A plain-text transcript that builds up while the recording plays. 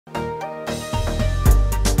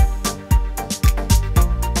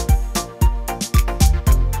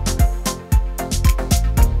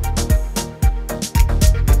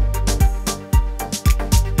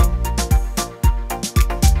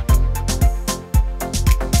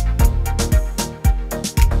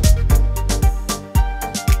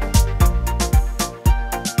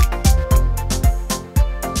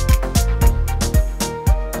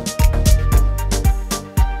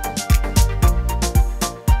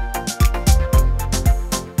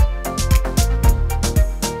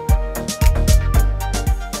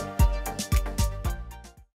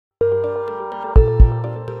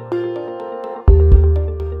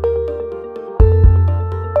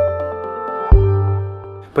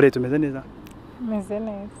Paulette umeze neza? Meze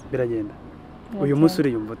neza. Biragenda. Uyu munsi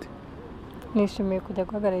uriyumva ute? Nishimiye kujya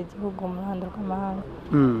guhagararira igihugu mu ruhando rw'amahanga.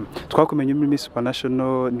 Twakumenye muri Miss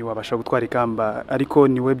International ni wabasha gutwara ikamba ariko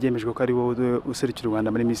niwe byemejwe ko ari wowe userukira u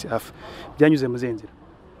Rwanda muri Miss hafi. Byanyuze mu zenzira.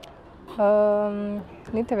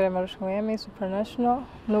 Nitabira amarushanwa ya Miss International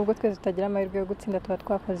nubwo twese tutagira amahirwe yo gutsinda tuba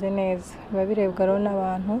twakoze neza. Biba birebwa rero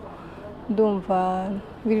n'abantu ndumva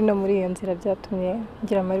biri no muri iyo nzira byatumye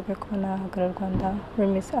ngira amahirwe ko nahagararira Rwanda muri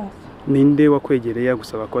Miss hafi. Ninde wakwegereye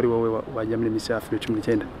gusaba ko ari wowe wajya muri Miss hafi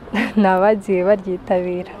 19? Nabagiye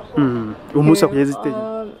baryitabira. Umunsi kugeza iteye.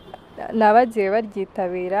 Nabagiye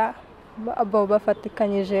baryitabira abo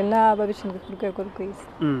bafatikanyije n'ababishinzwe ku rwego rw'isi.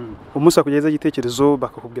 Umunsi kugeza igitekerezo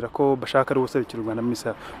bakakubwira ko bashaka ari ubuserukira u Rwanda muri Miss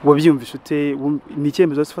hafi. Wabyumvise ute? Ni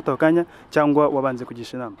icyemezo ufata akanya cyangwa wabanze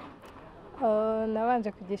kugisha inama?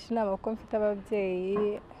 Nabanje kugisha inama kuko mfite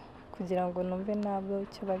ababyeyi kugira ngo numve nabo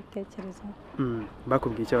icyo babitekereza.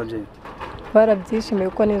 Bakubwiye icyo ababyeyi? Barabyishimiye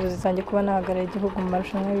kuko n'inzozi zanjye kuba nahagararira igihugu mu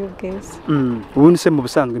marushanwa y'ubwiza. Ubundi se mu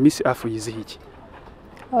busanzwe Miss hafi yizihiye iki?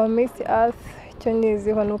 Miss hafi icyo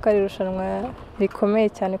niziho nuko ari irushanwa rikomeye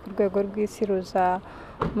cyane ku rwego rw'isi ruza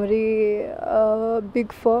muri Big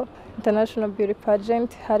 4 International Beauty Pageant.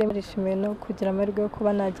 Hari nishimiye no kugira amahirwe yo kuba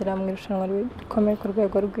nagera mu irushanwa rikomeye ku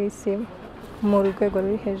rwego rw'isi mu rwego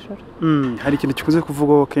ruri hejuru. Hari ikintu kikuze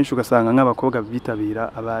kuvuga kenshi ugasanga nk'abakobwa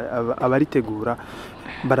bitabira abaritegura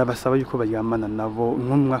barabasaba yuko baryamana nabo.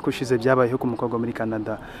 Nk'umwaka ushize byabayeho ku mukobwa muri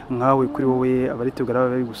Canada, nkawe kuri wowe abaritegura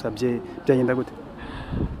bari gusabye byagenda gute?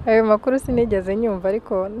 Ayo makuru sinigeze nyumva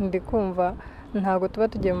ariko ndi kumva ntago tuba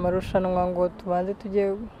tugiye mu marushanwa ngo tubanze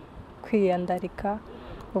tujye kwiyandarika.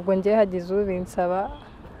 Ubwo ngiye hagize ubinsaba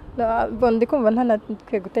ndi kumva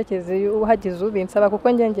ntanatwe gutekereza uhagize ubinsaba kuko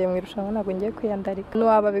ngiye mu irushanwa ntabwo ngiye kwiyandarika.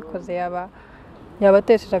 N'uwaba bikoze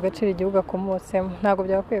yabatesheje agaciro igihugu akomotsemo, ntabwo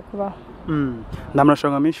byakwiye kubaho. Nta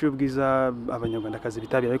marushanwa menshi y'ubwiza abanyarwandakazi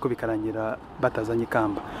bitabira ariko bikarangira batazanye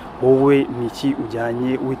ikamba. Wowe niki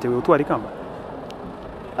ujyanye witeguye gutwara ikamba?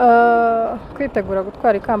 Kwitegura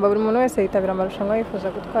gutwara ikamba, buri muntu wese yitabira amarushanwa yifuza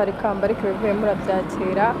gutwara ikamba ariko ibivuye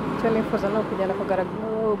murabyakira. Icyo nifuza no kugenda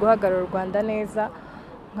guhagararira u Rwanda neza,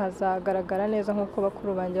 nkazagaragara neza nk'uko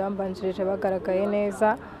bakuru banjye bambanjirije bagaragaye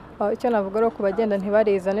neza. Icyo navuga rero ku bagenda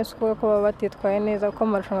ntibarizane kuko ko baba batitwaye neza kuko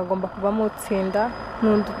amarushanwa agomba kubamo utsinda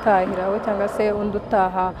n'undi utahiraho cyangwa se undi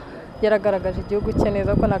utaha yaragaragaje igihugu cye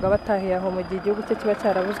neza ko ntabwo batahiye aho mu gihe igihugu cye kiba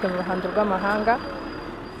cyarabuzwe mu ruhando rw'amahanga.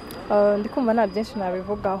 Ndi kumva nta byinshi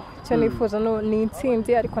nabivugaho. Icyo nifuza ni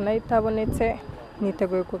intsinzi ariko nayo itabonetse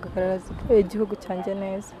niteguye kugaragara igihugu cyanjye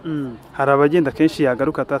neza. Hari abagenda kenshi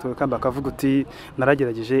yagaruka atatwe kamba akavuga uti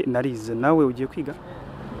naragerageje narize. Nawe ugiye kwiga?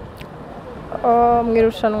 Mu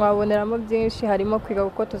irushanwa aboneramo byinshi, harimo kwiga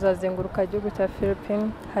kuko tuzazenguruka igihugu cya Philippines.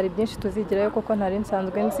 Hari byinshi tuzigirayo kuko ntari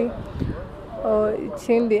nsanzwe nzi.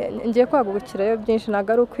 Ikindi ngiye kwagukirayo byinshi,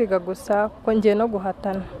 ntabwo ari ukwiga gusa kuko ngiye no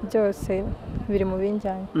guhatana, byose biri mu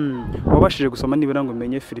binjyanye. Wabashije gusoma nibura ngo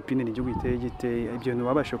umenye Philippines ni igihugu giteye gite? Ibyo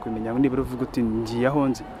ntiwabashije kumenya nibura uvuga uti ngiye aho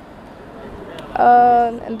nzi?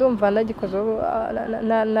 Ndumva nagikoze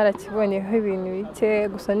narakibonyeho ibintu bike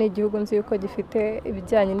gusa ni igihugu nzi yuko gifite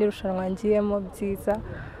ibijyanye n'irushanwa ngiyemo byiza.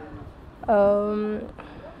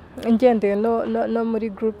 Ngendeye no muri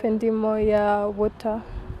groupe ndimo ya water,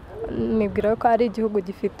 nibwira ko ari igihugu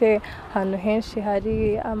gifite ahantu henshi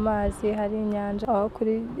hari amazi, hari inyanja. Aho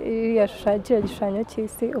kuri iriya gishushanyo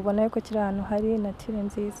cy'isi ubona ko kiri ahantu hari natire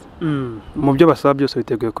nziza. Mu byo basaba byose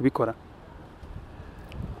witeguye kubikora?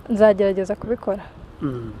 Nzagerageza kubikora.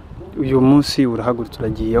 Uyu munsi urahagurutse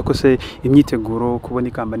uragiye, ako se imyiteguro kubona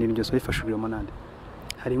ikamba n'ibintu byose bifashijwemo nande?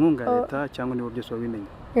 Hari inkunga ya leta cyangwa nibo byose babimenye?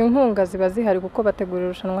 Inkunga ziba zihari kuko bategura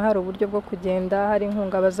irushanwa, hari uburyo bwo kugenda, hari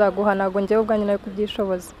inkunga bazaguha, ntabwo ngewe ubwanjye nawe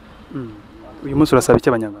kubyishoboza. Uyu munsi urasaba iki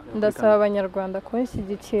abanyarwanda? Ndasaba abanyarwanda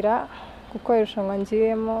kunshyigikira kuko irushanwa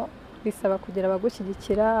ngiyemo bisaba kugira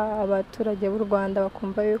abagushyigikira. Abaturage b'u Rwanda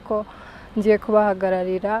bakumva yuko ngiye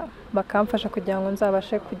kubahagararira bakamfasha kugira ngo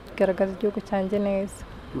nzabashe kugaragaza igihugu cyanjye neza.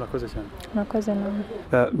 Murakoze cyane. Murakoze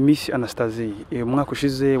nawe. Miss Anastasie, umwaka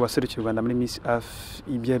ushize waserukiye u Rwanda muri Miss hafi,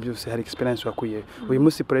 ibyo byose hari experience wakuye. Uyu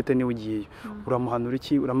munsi Paulette ni ugiye, uramuhanura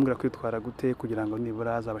iki? Uramubwira kwitwara gute kugira ngo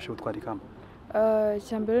nibura azabashe gutwara ikamba?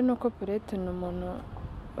 Icyambere nuko Paulette ni umuntu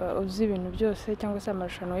uzi ibintu byose cyangwa se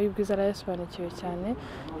amarushanwa y'ubwiza arayasobanukiwe cyane.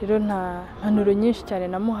 Rero nta mpanuro nyinshi cyane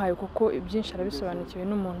namuhaye kuko ibyinshi arabisobanukiwe,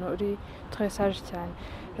 n'umuntu uri très sage cyane.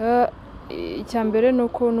 Icyambere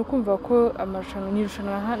nuko nukumva ko amarushanwa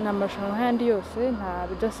n'amarushanwa nk'ayandi yose nta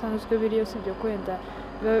bidasanzwe biri yose byo kwenda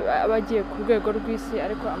abagiye ku rwego rw'isi,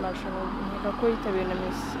 ariko amarushanwa nkeka ko yitabiriwe na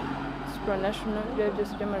Miss International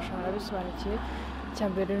byose by'amarushanwa arabisobanukiwe.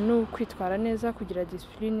 icyambere ni ukwitwara neza, kugira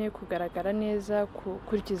discipline, kugaragara neza,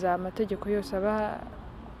 gukurikiza amategeko yose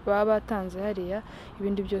baba batanze hariya,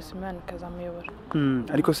 ibindi byose Imana ikazamuyobora.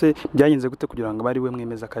 Ariko se byagenze gute kugira ngo bari we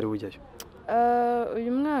mwemeza ko ari ujyayo?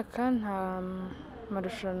 Uyu mwaka nta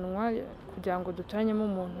marushanwa kugira ngo dutoranyemo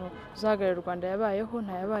umuntu uzahagararira u Rwanda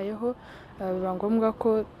ntayabayeho, biba ngombwa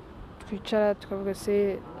ko twicara tukavuga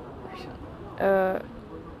se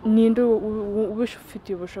ninde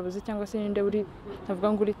ubifitiye ubushobozi cyangwa se ninde navuga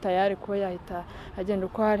ngo uri tayari kuba yahita agenda,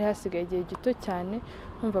 uko hari hasigaye igihe gito cyane,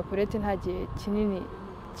 numva Paulette nta gihe kinini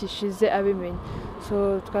gishize abimenye,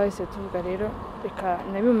 so twahise tuvuga rero reka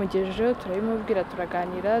nabimugejejeho, turabimubwira,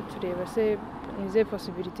 turaganira, tureba se nize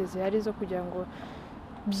possibility zihari zo kugira ngo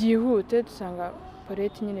byihute, dusanga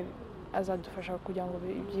Paulette nyine azadufasha kugira ngo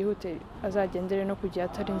byihute, azagendere no kugira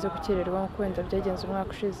atarinze gukererwa nkuko wenda byagenze umwaka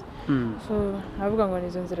ushize. So navuga ngo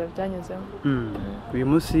nizo nzira byanyuzemo. Uyu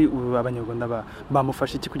munsi abanyarwanda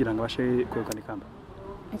bamufasha iki kugira ngo abashe kwegukana ikamba?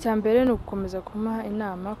 Icyambere ni ugukomeza kumuha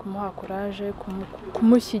inama, kumuha courage,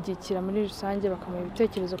 kumushyigikira muri rusange, bakamuha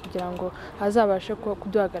ibitekerezo kugira ngo azabashe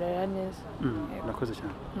kuduhagararira neza. Murakoze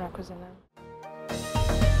cyane. Murakoze nawe.